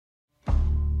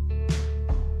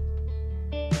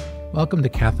Welcome to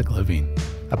Catholic Living,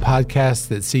 a podcast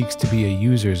that seeks to be a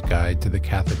user's guide to the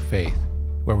Catholic faith,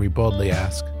 where we boldly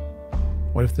ask,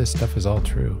 what if this stuff is all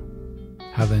true?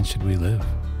 How then should we live?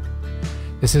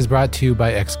 This is brought to you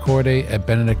by Ex Corde at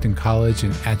Benedictine College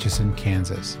in Atchison,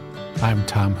 Kansas. I'm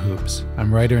Tom Hoops.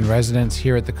 I'm writer-in-residence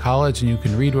here at the college, and you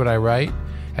can read what I write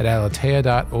at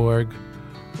aleteia.org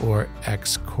or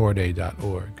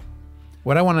excorde.org.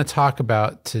 What I want to talk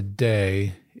about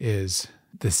today is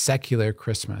the secular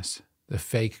Christmas, the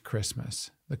fake Christmas,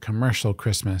 the commercial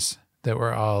Christmas that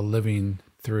we're all living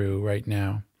through right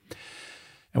now.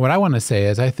 And what I want to say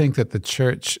is I think that the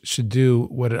church should do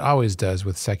what it always does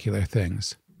with secular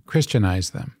things,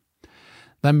 Christianize them.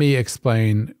 Let me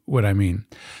explain what I mean.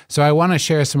 So I want to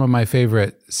share some of my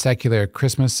favorite secular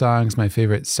Christmas songs, my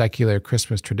favorite secular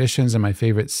Christmas traditions, and my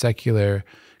favorite secular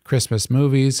Christmas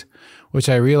movies, which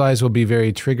I realize will be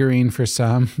very triggering for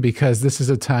some because this is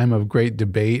a time of great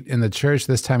debate in the church,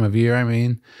 this time of year,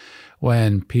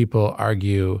 when people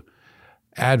argue,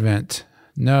 Advent,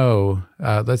 no,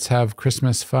 let's have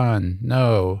Christmas fun,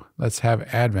 no, let's have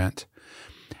Advent.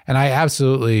 And I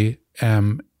absolutely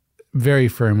am very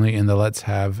firmly in the let's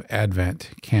have Advent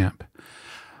camp.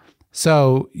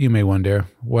 So you may wonder,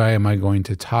 why am I going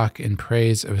to talk in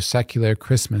praise of secular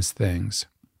Christmas things?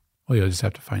 Well, you'll just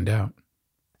have to find out.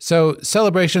 So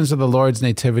celebrations of the Lord's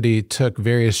Nativity took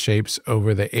various shapes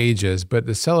over the ages, but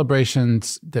the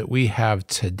celebrations that we have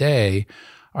today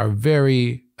are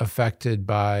very affected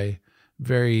by,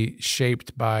 very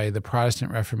shaped by the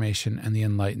Protestant Reformation and the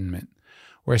Enlightenment,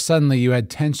 where suddenly you had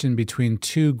tension between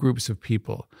two groups of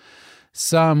people.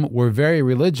 Some were very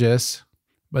religious,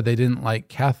 but they didn't like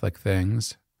Catholic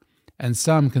things, and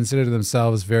some considered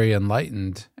themselves very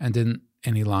enlightened and didn't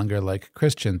any longer like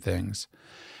Christian things.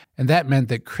 And that meant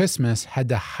that Christmas had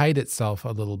to hide itself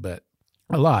a little bit,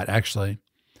 a lot actually.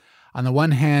 On the one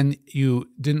hand, you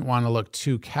didn't want to look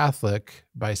too Catholic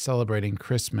by celebrating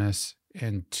Christmas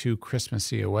in too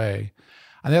Christmassy a way.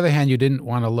 On the other hand, you didn't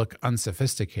want to look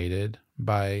unsophisticated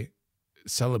by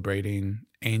celebrating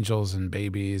angels and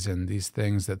babies and these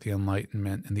things that the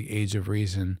Enlightenment and the Age of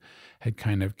Reason had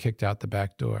kind of kicked out the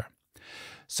back door.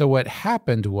 So what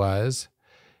happened was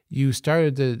you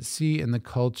started to see in the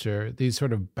culture these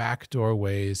sort of backdoor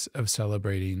ways of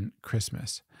celebrating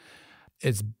Christmas.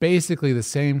 It's basically the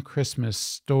same Christmas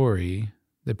story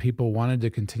that people wanted to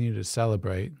continue to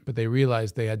celebrate, but they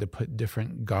realized they had to put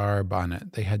different garb on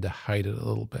it. They had to hide it a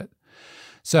little bit.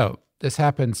 So this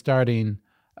happened starting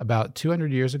about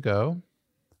 200 years ago.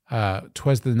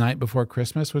 'Twas the Night Before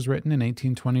Christmas was written in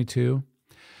 1822.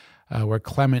 Where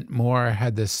Clement Moore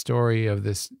had this story of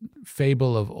this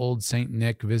fable of old St.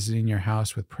 Nick visiting your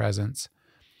house with presents.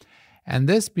 And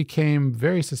this became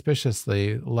very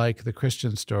suspiciously like the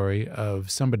Christian story of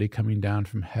somebody coming down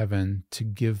from heaven to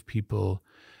give people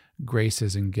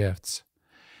graces and gifts.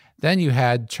 Then you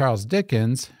had Charles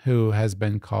Dickens, who has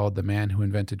been called the man who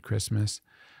invented Christmas,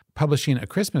 publishing A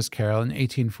Christmas Carol in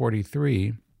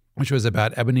 1843, which was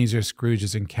about Ebenezer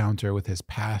Scrooge's encounter with his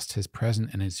past, his present,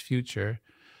 and his future,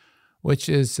 which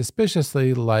is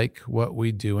suspiciously like what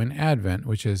we do in Advent,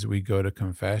 which is we go to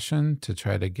confession to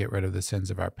try to get rid of the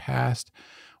sins of our past.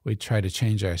 We try to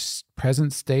change our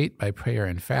present state by prayer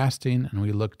and fasting, and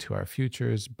we look to our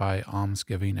futures by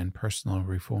almsgiving and personal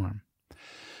reform.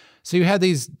 So you had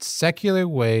these secular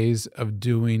ways of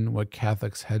doing what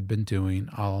Catholics had been doing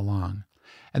all along.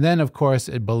 And then, of course,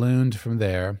 it ballooned from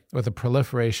there with a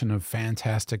proliferation of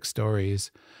fantastic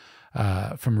stories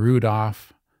from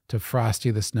Rudolph to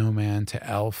Frosty the Snowman, to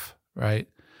Elf, right?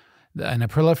 And a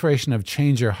proliferation of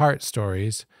change your heart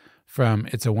stories from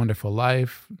It's a Wonderful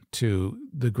Life to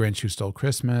The Grinch Who Stole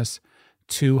Christmas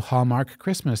to Hallmark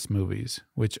Christmas movies,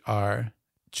 which are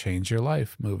change your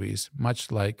life movies,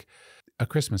 much like A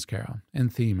Christmas Carol, in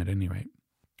theme at any rate.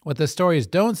 What the stories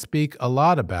don't speak a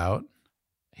lot about,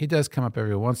 he does come up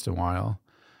every once in a while,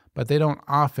 but they don't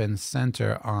often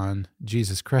center on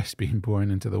Jesus Christ being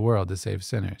born into the world to save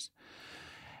sinners.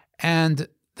 And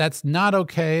that's not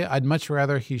okay. I'd much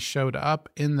rather he showed up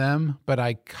in them, but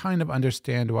I kind of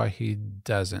understand why he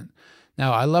doesn't.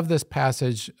 Now, I love this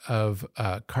passage of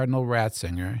Cardinal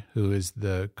Ratzinger, who is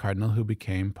the cardinal who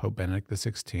became Pope Benedict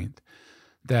XVI,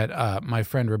 that my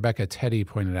friend Rebecca Teddy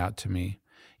pointed out to me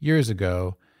years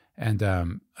ago, and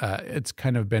it's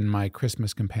kind of been my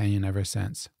Christmas companion ever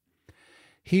since.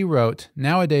 He wrote,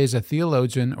 "Nowadays a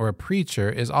theologian or a preacher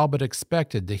is all but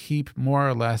expected to heap more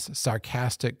or less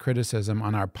sarcastic criticism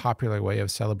on our popular way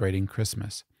of celebrating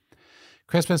Christmas.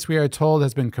 Christmas, we are told,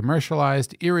 has been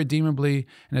commercialized irredeemably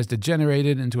and has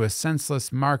degenerated into a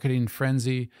senseless marketing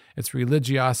frenzy. Its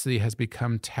religiosity has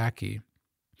become tacky.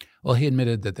 Well, he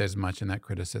admitted that there's much in that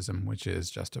criticism which is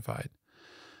justified.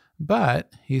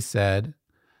 But, he said,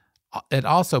 it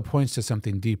also points to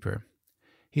something deeper.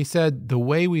 He said the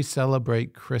way we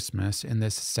celebrate Christmas in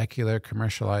this secular,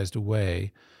 commercialized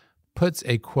way puts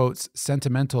a, quotes,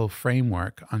 sentimental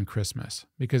framework on Christmas,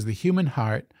 because the human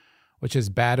heart, which is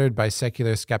battered by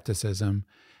secular skepticism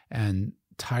and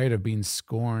tired of being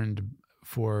scorned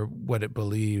for what it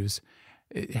believes,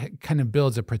 it kind of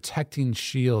builds a protecting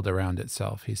shield around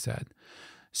itself, he said,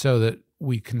 so that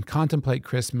we can contemplate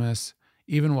Christmas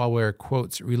even while we're,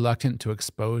 quotes, reluctant to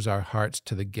expose our hearts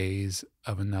to the gaze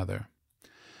of another.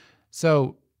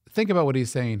 So think about what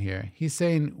he's saying here. He's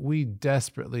saying we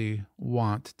desperately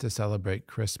want to celebrate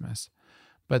Christmas,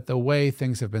 but the way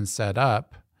things have been set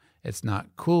up, it's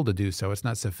not cool to do so. It's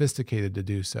not sophisticated to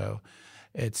do so.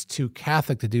 It's too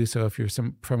Catholic to do so if you're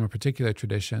from a particular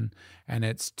tradition, and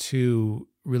it's too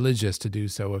religious to do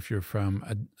so if you're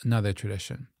from another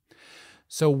tradition.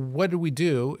 So what we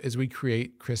do is we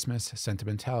create Christmas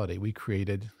sentimentality. We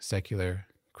created secular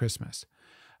Christmas.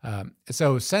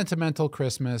 So sentimental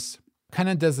Christmas kind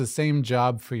of does the same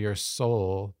job for your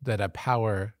soul that a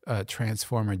power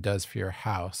transformer does for your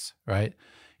house, right?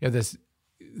 You have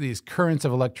these currents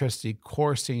of electricity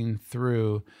coursing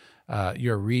through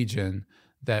your region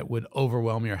that would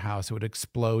overwhelm your house. It would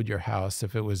explode your house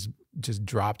if it was just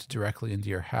dropped directly into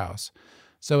your house.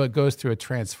 So it goes through a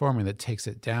transformer that takes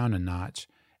it down a notch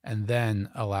and then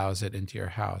allows it into your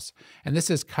house. And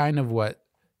this is kind of what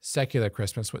secular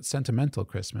Christmas, what sentimental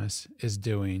Christmas is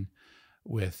doing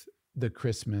with the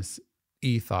Christmas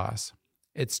ethos.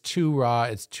 It's too raw,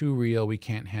 it's too real, we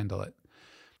can't handle it.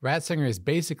 Ratzinger is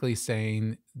basically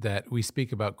saying that we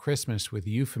speak about Christmas with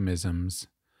euphemisms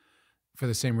for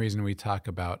the same reason we talk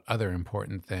about other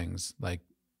important things like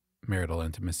marital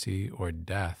intimacy or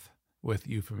death with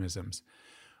euphemisms.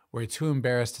 We're too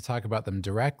embarrassed to talk about them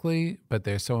directly, but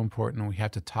they're so important we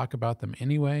have to talk about them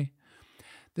anyway.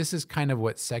 This is kind of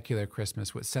what secular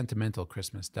Christmas, what sentimental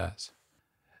Christmas does.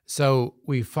 So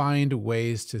we find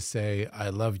ways to say, I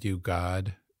love you,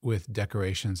 God, with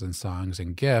decorations and songs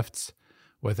and gifts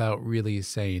without really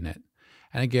saying it.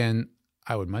 And again,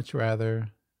 I would much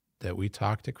rather that we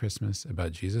talk to Christmas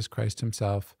about Jesus Christ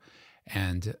himself,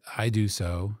 and I do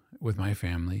so with my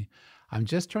family. I'm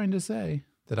just trying to say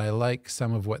that I like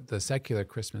some of what the secular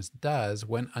Christmas does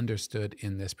when understood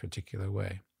in this particular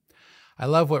way. I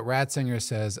love what Ratzinger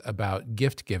says about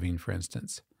gift giving, for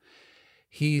instance.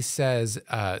 He says,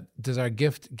 does our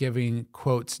gift giving,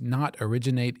 quotes, not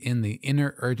originate in the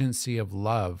inner urgency of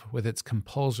love with its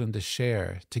compulsion to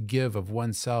share, to give of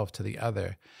oneself to the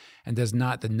other? And does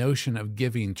not the notion of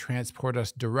giving transport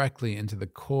us directly into the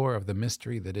core of the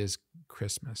mystery that is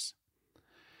Christmas?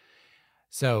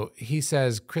 So he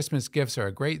says Christmas gifts are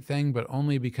a great thing, but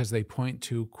only because they point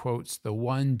to, quotes, the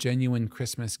one genuine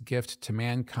Christmas gift to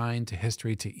mankind, to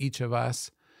history, to each of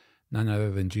us, none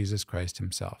other than Jesus Christ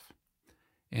himself.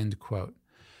 End quote.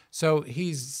 So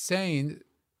he's saying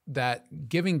that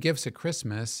giving gifts at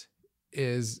Christmas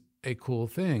is a cool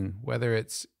thing, whether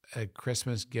it's a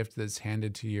Christmas gift that's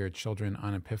handed to your children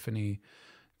on Epiphany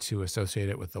to associate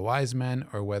it with the wise men,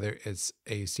 or whether it's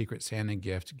a Secret Santa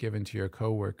gift given to your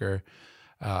coworker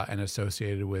and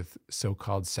associated with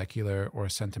so-called secular or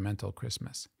sentimental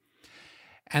Christmas.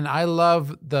 And I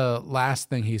love the last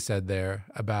thing he said there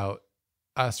about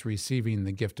us receiving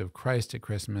the gift of Christ at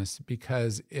Christmas,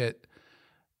 because it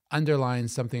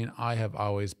underlines something I have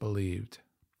always believed,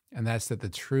 and that's that the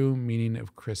true meaning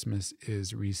of Christmas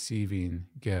is receiving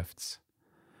gifts.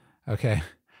 Okay,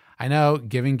 I know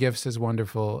giving gifts is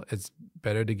wonderful. It's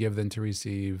better to give than to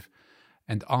receive,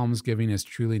 and almsgiving is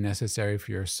truly necessary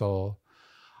for your soul.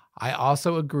 I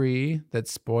also agree that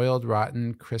spoiled,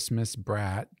 rotten Christmas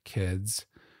brat kids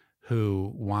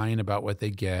who whine about what they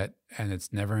get and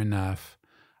it's never enough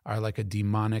are like a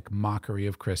demonic mockery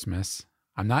of Christmas.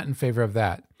 I'm not in favor of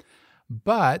that.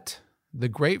 But the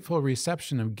grateful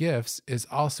reception of gifts is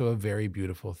also a very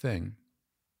beautiful thing.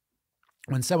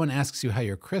 When someone asks you how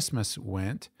your Christmas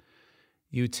went,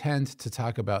 you tend to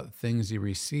talk about things you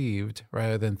received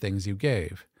rather than things you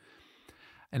gave.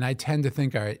 And I tend to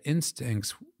think our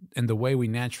instincts and the way we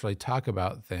naturally talk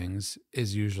about things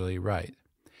is usually right.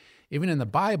 Even in the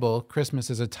Bible, Christmas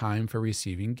is a time for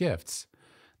receiving gifts.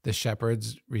 The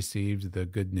shepherds received the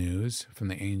good news from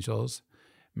the angels.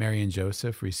 Mary and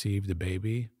Joseph received a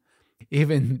baby.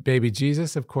 Even baby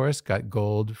Jesus, of course, got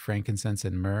gold, frankincense,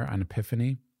 and myrrh on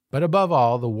Epiphany. But above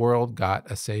all, the world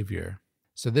got a Savior.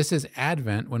 So this is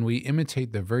Advent, when we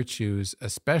imitate the virtues,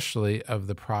 especially of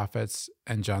the prophets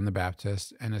and John the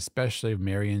Baptist, and especially of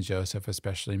Mary and Joseph,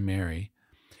 especially Mary.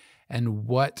 And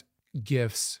what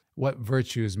gifts what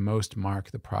virtues most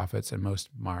mark the prophets and most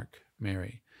mark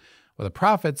Mary? Well, the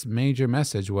prophets' major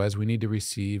message was we need to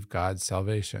receive God's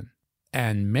salvation.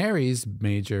 And Mary's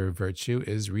major virtue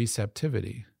is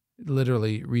receptivity.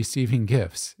 Literally, receiving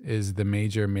gifts is the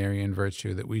major Marian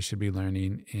virtue that we should be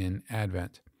learning in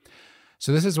Advent.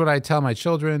 So this is what I tell my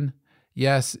children.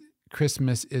 Yes,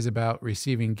 Christmas is about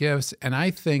receiving gifts, and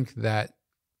I think that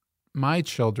my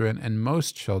children and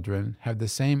most children have the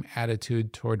same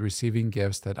attitude toward receiving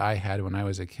gifts that I had when I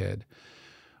was a kid,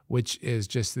 which is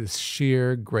just this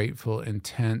sheer, grateful,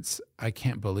 intense, I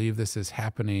can't believe this is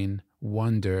happening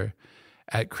wonder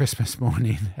at Christmas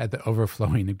morning at the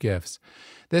overflowing of gifts.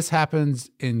 This happens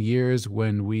in years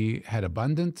when we had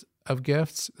abundance of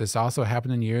gifts. This also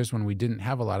happened in years when we didn't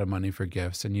have a lot of money for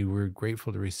gifts and you were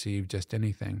grateful to receive just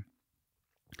anything.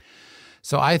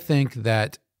 So I think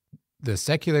that the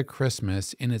secular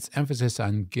Christmas, in its emphasis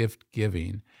on gift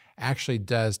giving, actually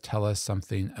does tell us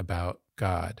something about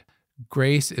God.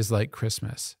 Grace is like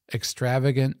Christmas,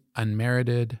 extravagant,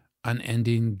 unmerited,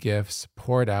 unending gifts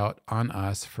poured out on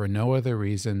us for no other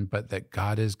reason but that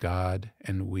God is God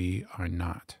and we are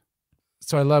not.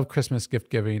 So I love Christmas gift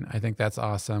giving. I think that's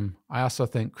awesome. I also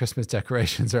think Christmas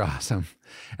decorations are awesome.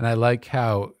 And I like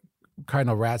how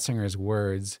Cardinal Ratzinger's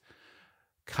words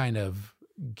kind of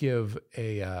give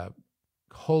a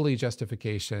holy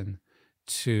justification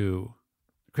to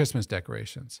Christmas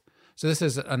decorations. So this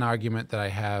is an argument that I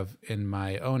have in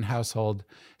my own household.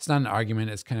 It's not an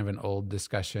argument, it's kind of an old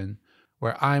discussion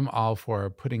where I'm all for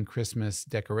putting Christmas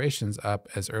decorations up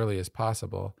as early as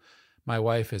possible. My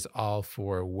wife is all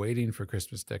for waiting for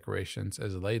Christmas decorations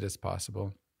as late as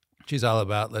possible. She's all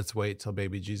about let's wait till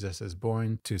baby Jesus is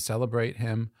born to celebrate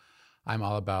him. I'm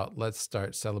all about let's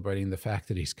start celebrating the fact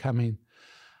that he's coming.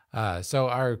 So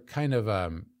our kind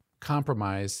of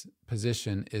compromise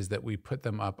position is that we put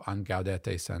them up on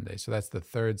Gaudete Sunday. So that's the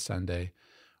third Sunday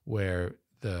where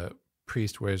the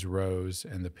priest wears rose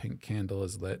and the pink candle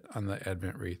is lit on the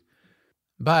Advent wreath.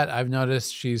 But I've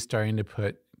noticed she's starting to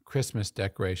put Christmas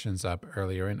decorations up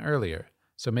earlier and earlier.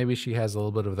 So maybe she has a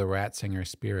little bit of the Ratzinger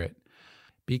spirit.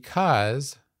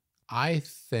 Because I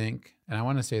think, and I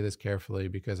want to say this carefully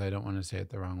because I don't want to say it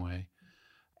the wrong way,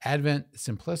 Advent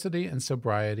simplicity and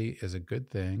sobriety is a good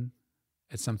thing.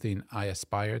 It's something I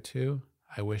aspire to.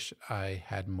 I wish I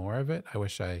had more of it. I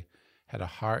wish I had a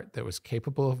heart that was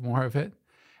capable of more of it.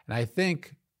 And I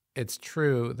think it's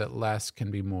true that less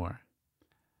can be more.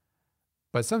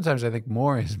 But sometimes I think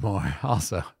more is more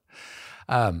also.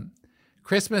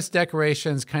 Christmas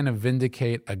decorations kind of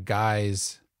vindicate a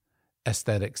guy's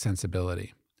aesthetic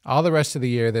sensibility. All the rest of the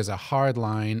year, there's a hard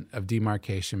line of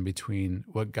demarcation between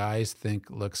what guys think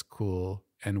looks cool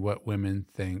and what women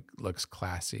think looks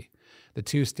classy. The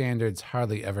two standards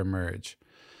hardly ever merge.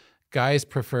 Guys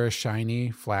prefer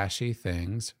shiny, flashy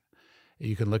things.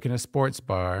 You can look in a sports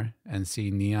bar and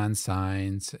see neon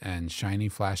signs and shiny,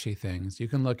 flashy things. You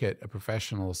can look at a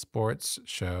professional sports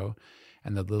show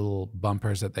and the little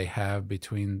bumpers that they have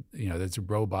between, there's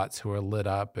robots who are lit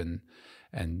up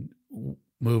and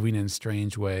moving in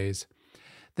strange ways.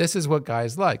 This is what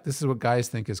guys like. This is what guys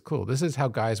think is cool. This is how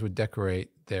guys would decorate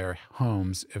their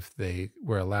homes if they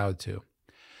were allowed to.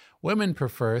 Women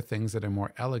prefer things that are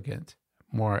more elegant,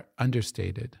 more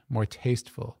understated, more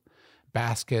tasteful.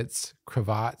 Baskets,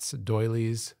 cravats,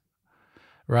 doilies,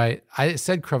 right? I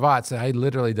said cravats, and I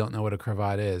literally don't know what a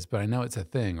cravat is, but I know it's a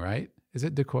thing, right? Is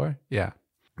it decor? Yeah.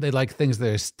 They like things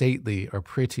that are stately or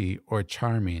pretty or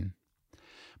charming.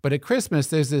 But at Christmas,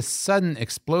 there's this sudden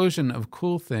explosion of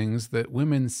cool things that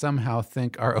women somehow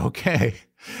think are okay.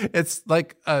 It's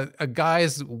like a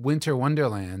guy's winter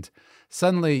wonderland.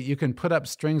 Suddenly, you can put up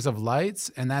strings of lights,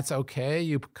 and that's okay.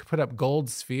 You put up gold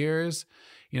spheres,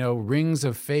 rings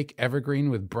of fake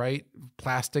evergreen with bright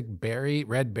plastic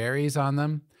red berries on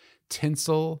them,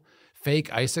 tinsel,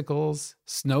 fake icicles,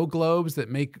 snow globes that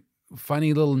make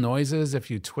funny little noises if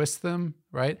you twist them,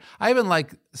 right? I even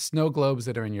like snow globes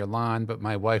that are in your lawn, but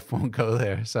my wife won't go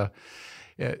there. So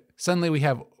suddenly we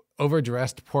have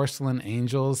overdressed porcelain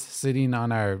angels sitting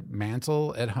on our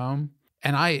mantle at home.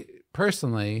 And I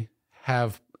personally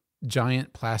have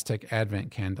giant plastic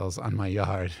Advent candles on my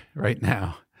yard right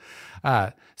now.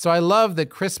 So I love that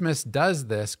Christmas does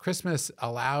this. Christmas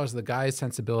allows the guy's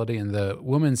sensibility and the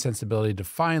woman's sensibility to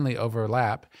finally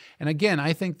overlap. And again,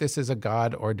 I think this is a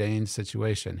God-ordained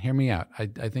situation. Hear me out.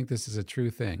 I think this is a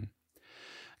true thing.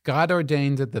 God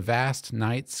ordained that the vast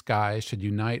night sky should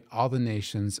unite all the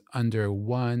nations under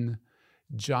one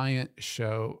giant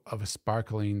show of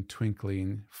sparkling,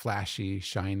 twinkling, flashy,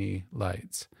 shiny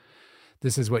lights.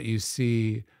 This is what you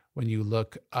see when you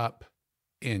look up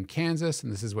in Kansas,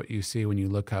 and this is what you see when you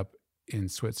look up in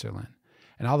Switzerland.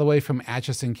 and all the way from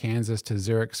Atchison, Kansas to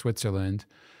Zurich, Switzerland,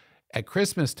 at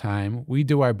Christmas time, we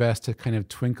do our best to kind of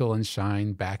twinkle and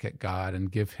shine back at God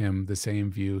and give him the same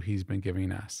view he's been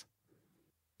giving us.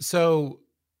 So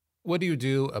what do you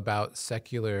do about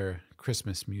secular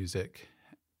Christmas music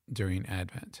during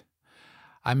Advent?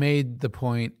 I made the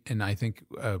point in, I think,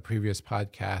 a previous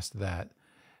podcast that,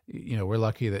 we're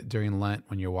lucky that during Lent,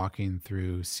 when you're walking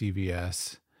through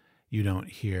CVS, you don't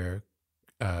hear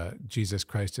Jesus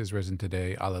Christ is risen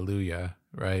today, alleluia,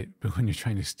 right? But when you're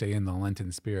trying to stay in the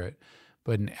Lenten spirit.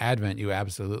 But in Advent, you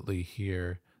absolutely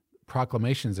hear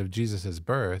proclamations of Jesus'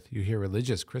 birth. You hear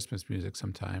religious Christmas music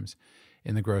sometimes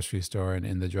in the grocery store and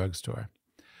in the drugstore.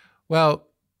 Well,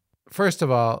 first of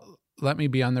all, let me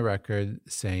be on the record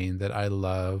saying that I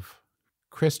love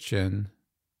Christian,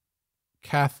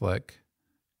 Catholic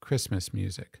Christmas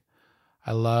music.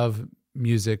 I love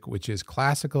music which is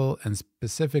classical and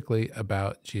specifically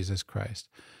about Jesus Christ.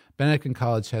 Benedictine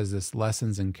College has this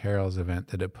Lessons and Carols event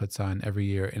that it puts on every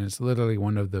year, and it's literally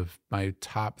one of my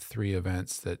top 3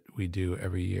 events that we do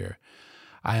every year.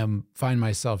 I find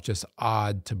myself just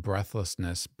awed to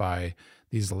breathlessness by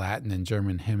these Latin and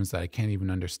German hymns that I can't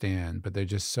even understand, but they're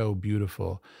just so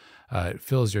beautiful. It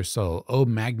fills your soul. O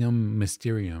Magnum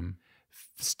Mysterium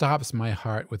stops my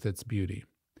heart with its beauty.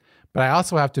 But I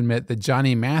also have to admit that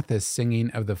Johnny Mathis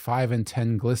singing of the 5 and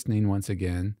 10 glistening once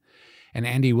again, and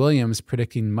Andy Williams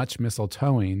predicting much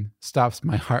mistletoeing stops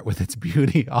my heart with its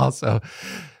beauty also.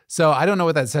 So I don't know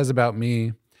what that says about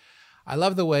me. I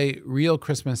love the way real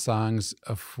Christmas songs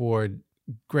afford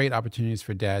great opportunities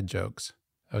for dad jokes,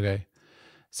 okay?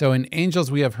 So in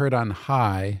Angels We Have Heard on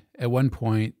High, at one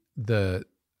point, the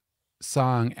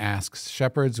song asks,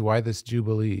 "Shepherds, why this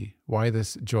jubilee? Why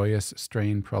this joyous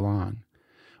strain prolong?"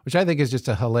 Which I think is just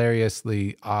a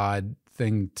hilariously odd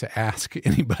thing to ask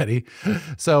anybody.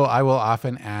 So I will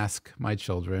often ask my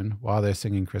children while they're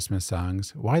singing Christmas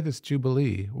songs, why this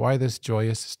jubilee? Why this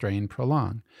joyous strain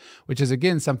prolong? Which is,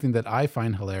 again, something that I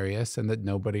find hilarious and that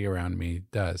nobody around me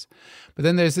does. But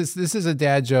then there's this is a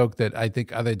dad joke that I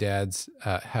think other dads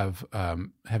have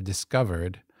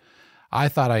discovered. I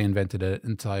thought I invented it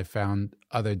until I found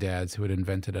other dads who had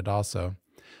invented it also.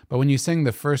 But when you sing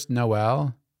the first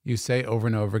Noel, you say over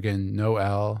and over again,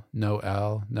 Noel,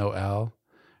 Noel, Noel,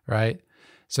 right?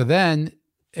 So then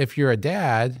if you're a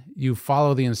dad, you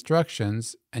follow the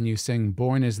instructions and you sing,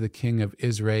 Born is the King of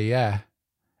Israel,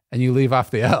 and you leave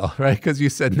off the L, right? Because you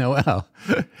said Noel.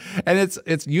 And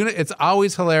it's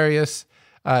always hilarious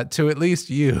to at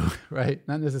least you, right?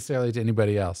 Not necessarily to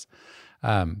anybody else.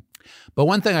 But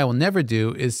one thing I will never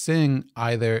do is sing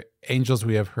either Angels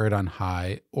We Have Heard on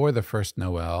High or the First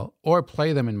Noel, or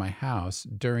play them in my house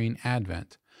during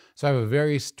Advent. So I have a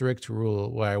very strict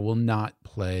rule where I will not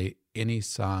play any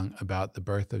song about the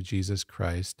birth of Jesus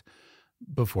Christ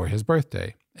before his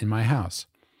birthday in my house.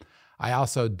 I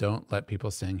also don't let people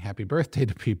sing happy birthday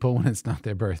to people when it's not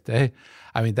their birthday.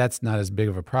 I mean, that's not as big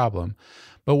of a problem.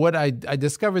 But what I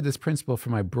discovered this principle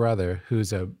from my brother,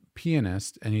 who's a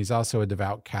pianist, and he's also a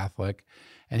devout Catholic,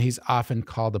 and he's often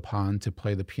called upon to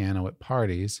play the piano at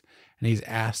parties, and he's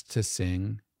asked to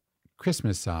sing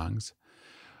Christmas songs.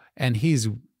 And he's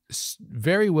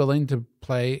very willing to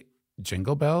play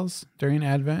Jingle Bells during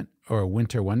Advent, or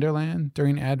Winter Wonderland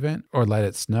during Advent, or Let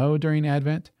It Snow during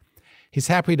Advent. He's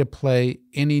happy to play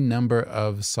any number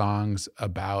of songs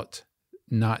about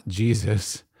not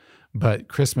Jesus, but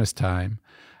Christmas time.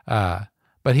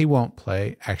 But he won't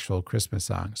play actual Christmas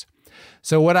songs.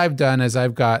 So what I've done is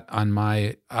I've got on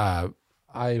my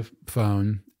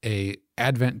iPhone a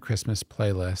Advent Christmas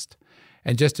playlist,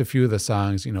 and just a few of the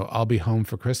songs, I'll Be Home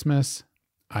for Christmas.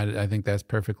 I think that's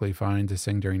perfectly fine to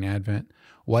sing during Advent.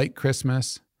 White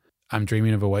Christmas, I'm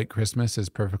Dreaming of a White Christmas is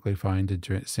perfectly fine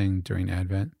to sing during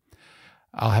Advent.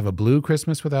 I'll Have a Blue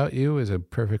Christmas Without You is a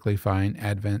perfectly fine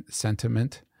Advent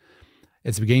sentiment.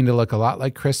 It's Beginning to Look a Lot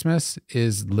Like Christmas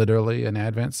is literally an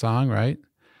Advent song, right?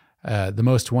 The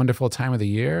Most Wonderful Time of the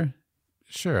Year,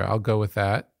 sure, I'll go with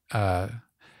that.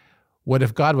 What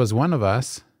If God Was One of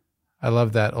Us? I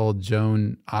love that old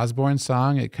Joan Osborne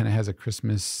song. It kind of has a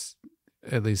Christmas,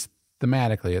 at least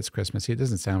thematically, it's Christmassy. It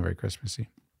doesn't sound very Christmassy,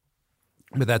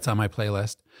 but that's on my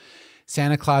playlist.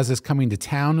 Santa Claus is Coming to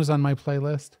Town was on my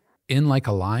playlist. In Like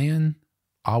a Lion,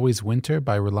 Always Winter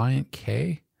by Reliant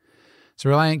K. So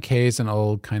Reliant K is an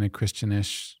old kind of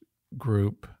Christianish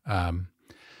group,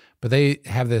 but they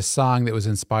have this song that was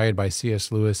inspired by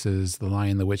C.S. Lewis's The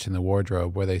Lion, the Witch, and the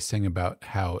Wardrobe, where they sing about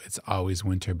how it's always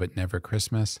winter but never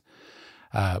Christmas.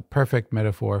 Perfect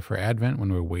metaphor for Advent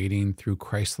when we're waiting through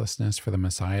Christlessness for the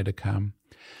Messiah to come.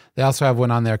 They also have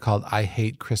one on there called I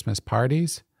Hate Christmas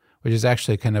Parties, which is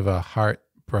actually kind of a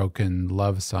heartbroken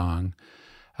love song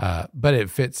But it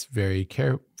fits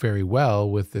very well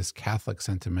with this Catholic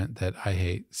sentiment that I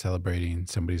hate celebrating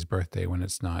somebody's birthday when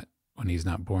he's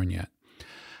not born yet.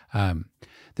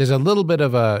 There's a little bit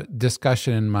of a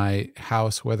discussion in my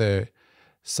house whether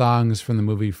songs from the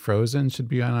movie Frozen should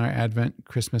be on our Advent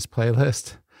Christmas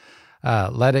playlist.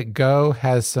 Let It Go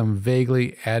has some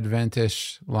vaguely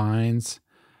Adventish lines,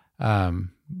 but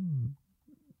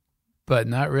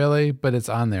not really, but it's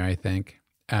on there, I think.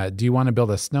 Do You Want to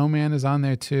Build a Snowman is on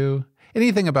there too.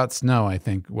 Anything about snow, I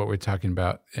think, what we're talking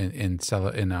about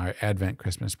in our Advent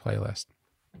Christmas playlist.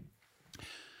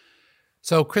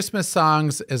 So Christmas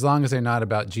songs, as long as they're not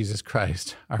about Jesus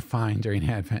Christ, are fine during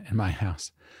Advent in my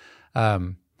house.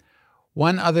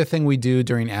 One other thing we do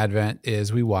during Advent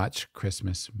is we watch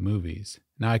Christmas movies.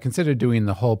 Now, I considered doing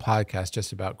the whole podcast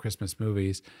just about Christmas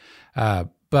movies,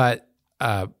 but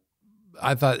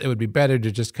I thought it would be better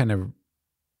to just kind of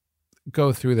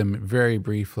go through them very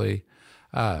briefly.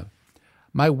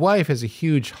 My wife is a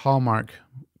huge Hallmark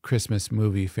Christmas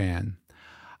movie fan.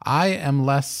 I am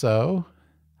less so,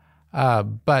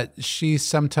 but she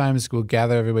sometimes will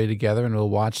gather everybody together and we'll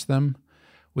watch them.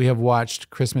 We have watched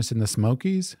Christmas in the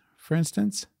Smokies, for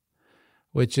instance,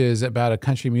 which is about a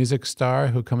country music star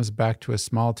who comes back to a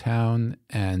small town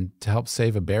and to help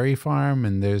save a berry farm,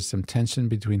 and there's some tension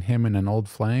between him and an old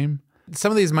flame.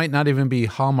 Some of these might not even be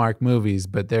Hallmark movies,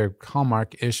 but they're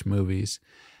Hallmark-ish movies.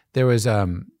 There was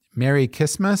Merry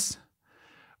Christmas,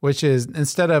 which is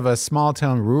instead of a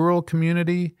small-town rural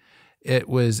community, it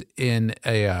was in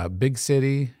a big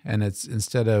city, and it's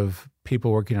instead of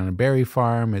people working on a berry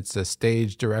farm, it's a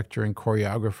stage director and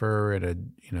choreographer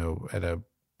at a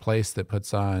place that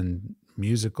puts on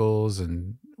musicals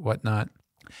and whatnot.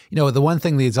 The one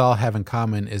thing these all have in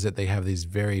common is that they have these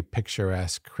very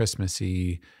picturesque,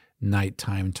 Christmassy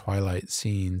nighttime twilight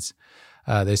scenes.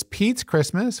 There's Pete's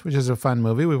Christmas, which is a fun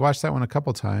movie. We watched that one a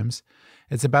couple times.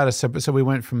 It's about so we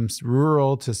went from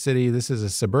rural to city. This is a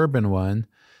suburban one.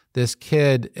 This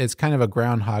kid, it's kind of a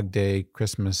Groundhog Day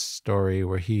Christmas story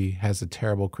where he has a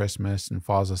terrible Christmas and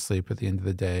falls asleep at the end of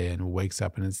the day and wakes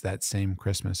up and it's that same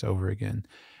Christmas over again.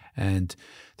 And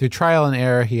through trial and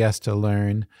error, he has to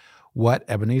learn what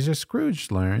Ebenezer Scrooge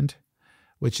learned,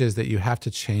 which is that you have to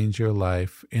change your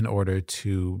life in order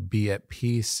to be at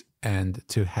peace and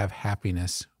to have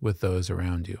happiness with those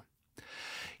around you.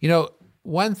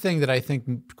 One thing that I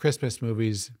think Christmas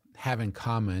movies have in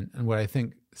common, and what I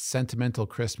think Sentimental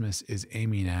Christmas is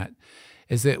aiming at,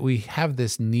 is that we have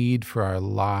this need for our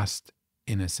lost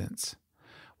innocence.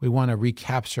 We want to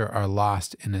recapture our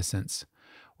lost innocence.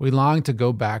 We long to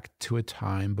go back to a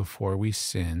time before we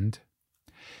sinned.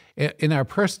 In our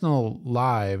personal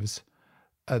lives,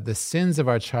 the sins of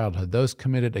our childhood, those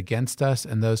committed against us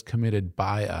and those committed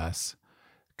by us,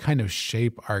 kind of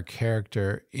shape our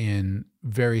character in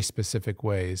very specific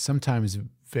ways, sometimes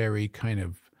very kind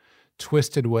of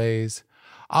twisted ways.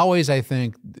 Always, I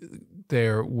think,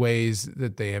 there are ways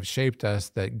that they have shaped us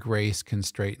that grace can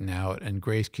straighten out and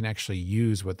grace can actually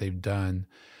use what they've done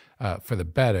for the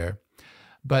better.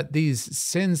 But these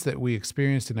sins that we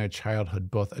experienced in our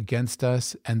childhood, both against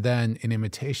us and then in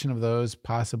imitation of those,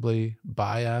 possibly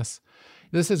by us,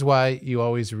 this is why you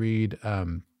always read,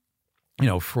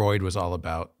 Freud was all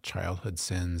about childhood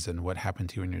sins and what happened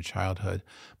to you in your childhood.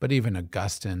 But even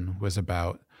Augustine was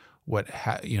about what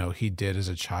he did as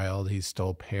a child. He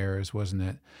stole pears, wasn't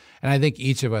it? And I think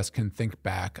each of us can think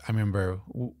back. I remember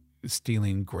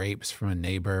stealing grapes from a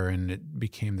neighbor, and it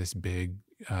became this big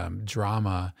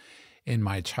drama in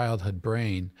my childhood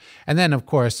brain. And then, of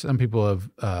course, some people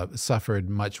have suffered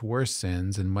much worse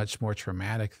sins and much more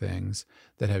traumatic things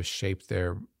that have shaped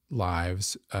their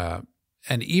lives.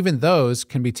 And even those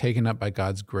can be taken up by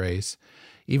God's grace.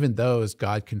 Even those,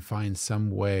 God can find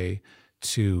some way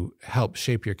to help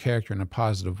shape your character in a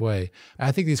positive way.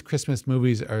 I think these Christmas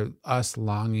movies are us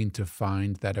longing to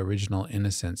find that original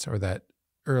innocence or that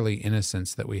early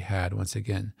innocence that we had once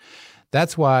again.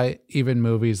 That's why even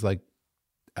movies like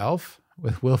Elf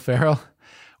with Will Ferrell,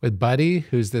 with Buddy,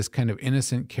 who's this kind of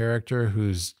innocent character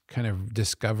who's kind of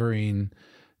discovering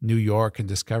New York and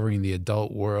discovering the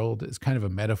adult world, is kind of a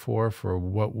metaphor for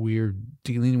what we're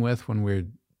dealing with when we're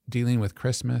dealing with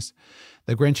Christmas.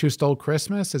 The Grinch Who Stole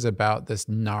Christmas is about this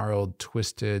gnarled,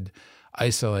 twisted,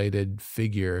 isolated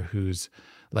figure who's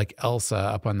like Elsa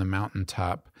up on the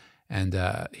mountaintop, and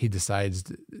he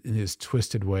decides in his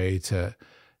twisted way to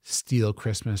steal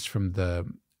Christmas from the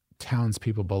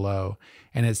townspeople below.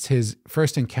 And it's his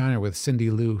first encounter with Cindy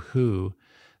Lou Who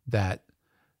that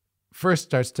first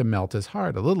starts to melt his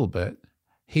heart a little bit.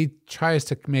 He tries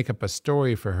to make up a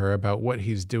story for her about what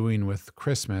he's doing with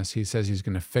Christmas. He says he's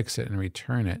going to fix it and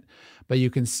return it. But you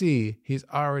can see he's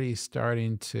already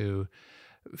starting to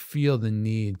feel the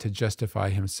need to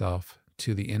justify himself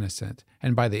to the innocent.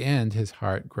 And by the end, his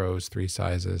heart grows 3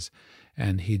 sizes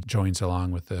and he joins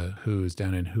along with the Who's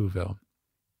down in Whoville.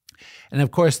 And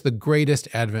of course, the greatest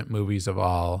Advent movies of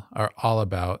all are all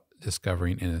about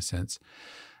discovering innocence.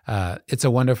 It's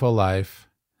a Wonderful Life.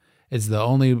 It's the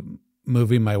only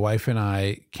movie my wife and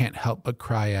I can't help but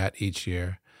cry at each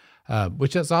year,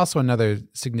 which is also another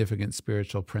significant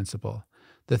spiritual principle.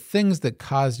 The things that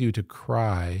cause you to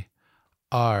cry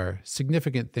are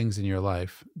significant things in your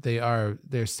life.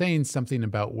 They're saying something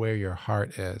about where your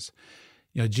heart is.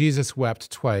 Jesus wept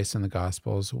twice in the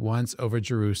Gospels, once over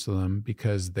Jerusalem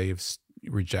because they've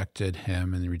rejected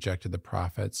him and rejected the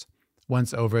prophets,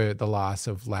 once over the loss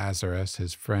of Lazarus,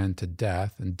 his friend, to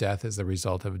death, and death is the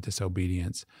result of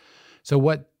disobedience. So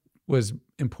what was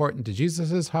important to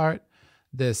Jesus's heart,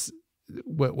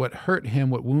 what hurt him,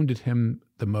 what wounded him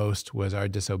the most was our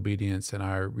disobedience and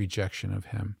our rejection of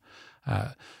him.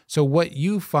 So what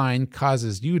you find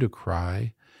causes you to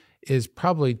cry is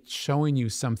probably showing you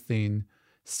something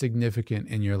significant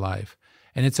in your life.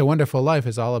 And It's a Wonderful Life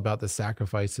is all about the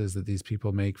sacrifices that these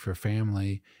people make for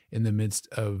family in the midst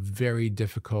of very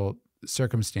difficult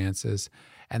circumstances.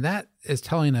 And that is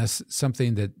telling us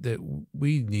something that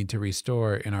we need to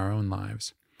restore in our own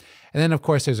lives. And then, of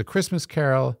course, there's A Christmas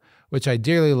Carol, which I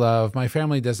dearly love. My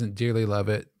family doesn't dearly love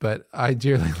it, but I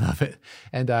dearly love it.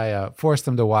 And I force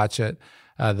them to watch it.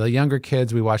 The younger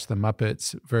kids, we watch the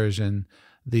Muppets version.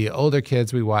 The older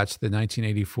kids, we watch the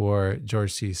 1984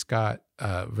 George C. Scott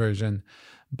version.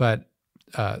 But,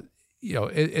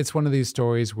 it's one of these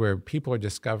stories where people are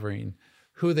discovering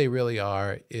who they really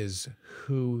are is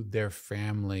who their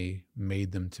family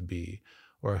made them to be,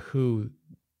 or who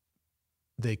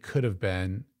they could have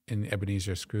been in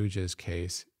Ebenezer Scrooge's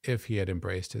case if he had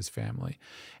embraced his family.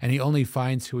 And he only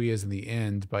finds who he is in the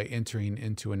end by entering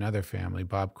into another family,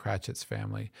 Bob Cratchit's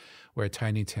family, where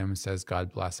Tiny Tim says,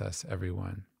 "God bless us,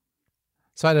 everyone."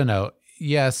 So I don't know.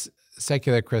 Yes,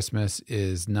 secular Christmas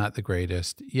is not the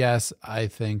greatest. Yes, I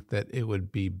think that it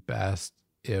would be best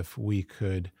if we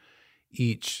could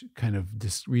each kind of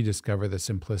rediscover the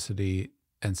simplicity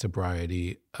and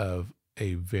sobriety of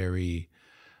a very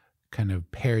kind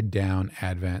of pared down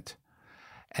Advent.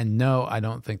 And no, I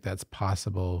don't think that's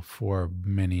possible for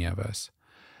many of us.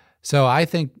 So I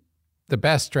think the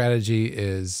best strategy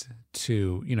is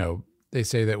to, they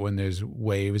say that when there's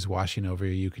waves washing over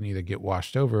you, you can either get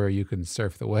washed over or you can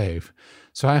surf the wave.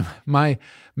 So my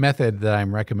method that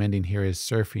I'm recommending here is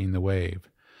surfing the wave.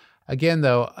 Again,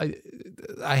 though,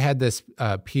 I had this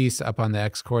piece up on the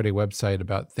Ex Corde website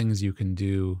about things you can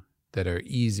do that are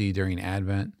easy during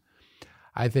Advent.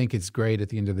 I think it's great at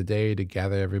the end of the day to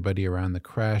gather everybody around the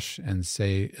creche and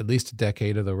say at least a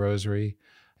decade of the Rosary.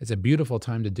 It's a beautiful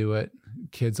time to do it.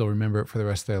 Kids will remember it for the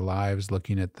rest of their lives,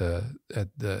 looking at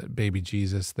the baby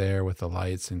Jesus there with the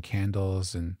lights and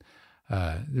candles, and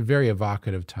a very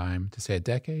evocative time to say a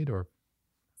decade or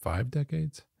 5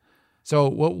 decades. So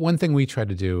one thing we try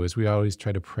to do is we always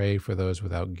try to pray for those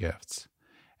without gifts.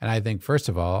 And I think, first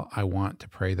of all, I want to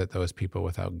pray that those people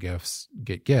without gifts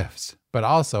get gifts. But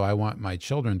also, I want my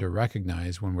children to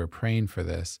recognize when we're praying for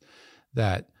this,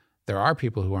 that there are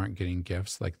people who aren't getting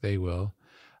gifts like they will.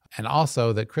 And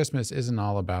also that Christmas isn't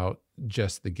all about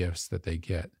just the gifts that they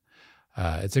get.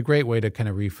 It's a great way to kind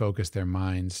of refocus their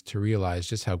minds to realize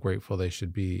just how grateful they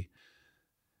should be.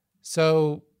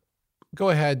 So go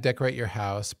ahead, decorate your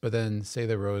house, but then say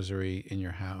the Rosary in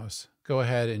your house. Go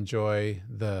ahead, enjoy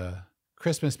the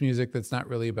Christmas music that's not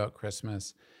really about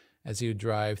Christmas as you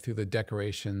drive through the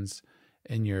decorations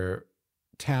in your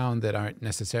town that aren't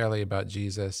necessarily about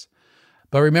Jesus.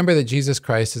 But remember that Jesus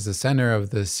Christ is the center of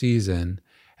the season,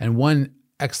 and one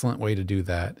excellent way to do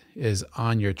that is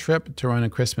on your trip to run a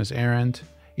Christmas errand.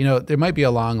 There might be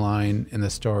a long line in the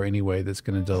store anyway that's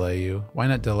going to delay you. Why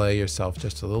not delay yourself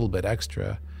just a little bit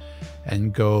extra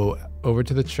and go over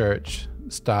to the church,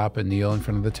 stop and kneel in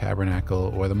front of the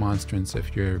tabernacle or the monstrance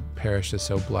if your parish is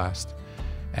so blessed,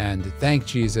 and thank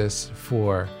Jesus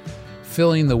for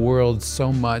filling the world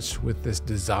so much with this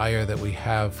desire that we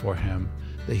have for him,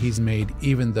 that he's made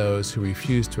even those who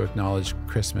refuse to acknowledge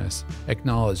Christmas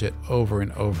acknowledge it over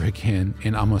and over again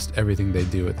in almost everything they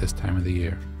do at this time of the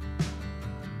year.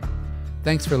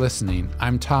 Thanks for listening.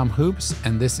 I'm Tom Hoops,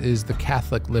 and this is the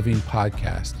Catholic Living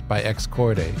Podcast by Ex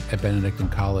Corde at Benedictine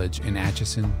College in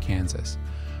Atchison, Kansas.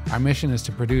 Our mission is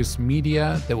to produce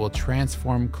media that will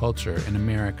transform culture in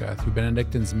America through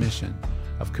Benedictine's mission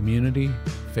of community,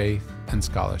 faith, and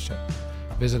scholarship.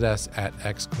 Visit us at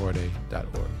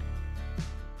excorde.org.